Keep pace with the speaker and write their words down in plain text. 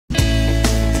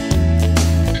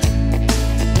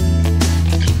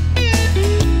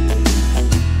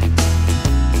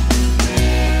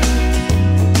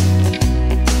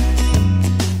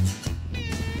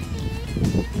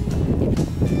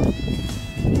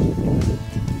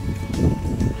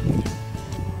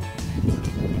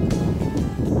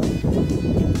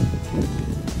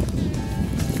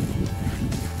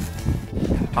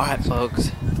Alright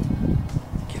folks,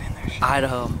 Get in there.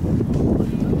 Idaho,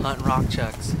 hunting rock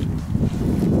chucks.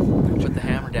 Put the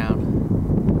hammer down.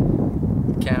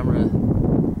 Camera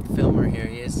filmer here,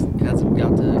 he hasn't got to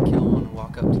kill one and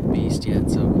walk up to the beast yet,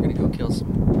 so we're gonna go kill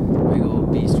some big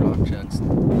old beast rock chucks. The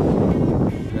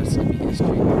rest is gonna be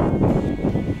history.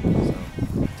 So,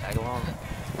 tag along.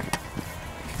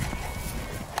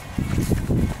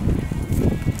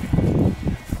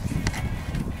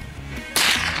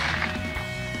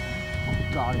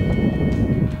 Got him.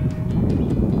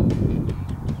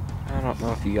 I don't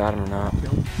know if you got him or not.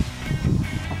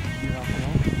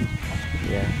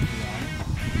 Yeah.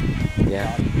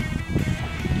 Yeah.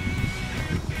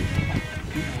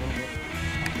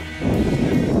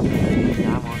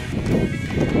 Yeah, I'm on it.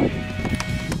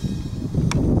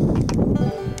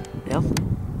 Yep.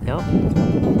 Yep.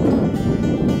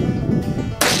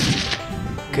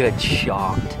 Good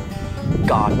shot.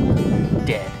 Got him.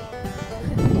 Dead.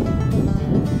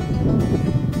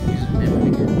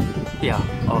 Yeah.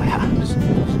 Oh yeah.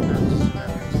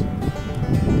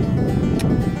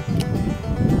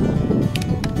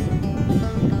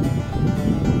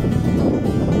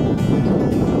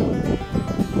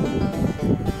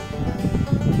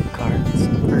 Cards.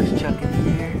 First chuck in the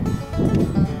year.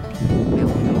 Be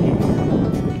able to go get him.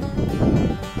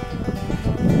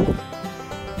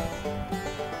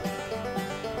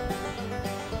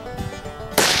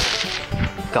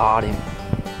 Got him.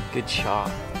 Good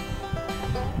shot.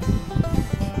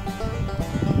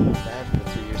 Dad for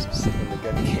 3 years of sitting in the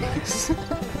gun case.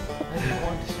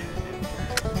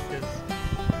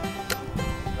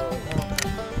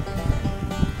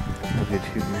 Good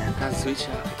shoot, man. That's a sweet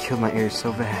shot. I killed my ears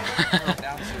so bad.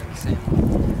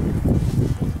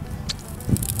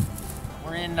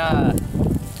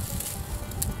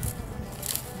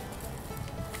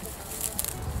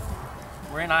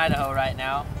 We're in Idaho right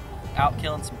now, out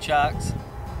killing some chucks.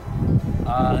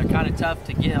 They're kind of tough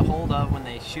to get a hold of when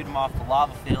they shoot them off the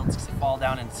lava fields because they fall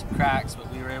down into some cracks, but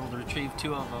we were able to retrieve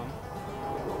 2 of them.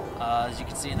 As you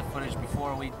can see in the footage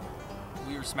before, we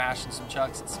were smashing some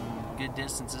chucks at some good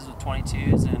distances with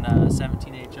 22s and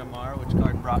 17 HMR, which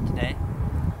Garden brought today.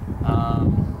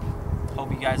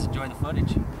 Hope you guys enjoy the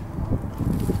footage.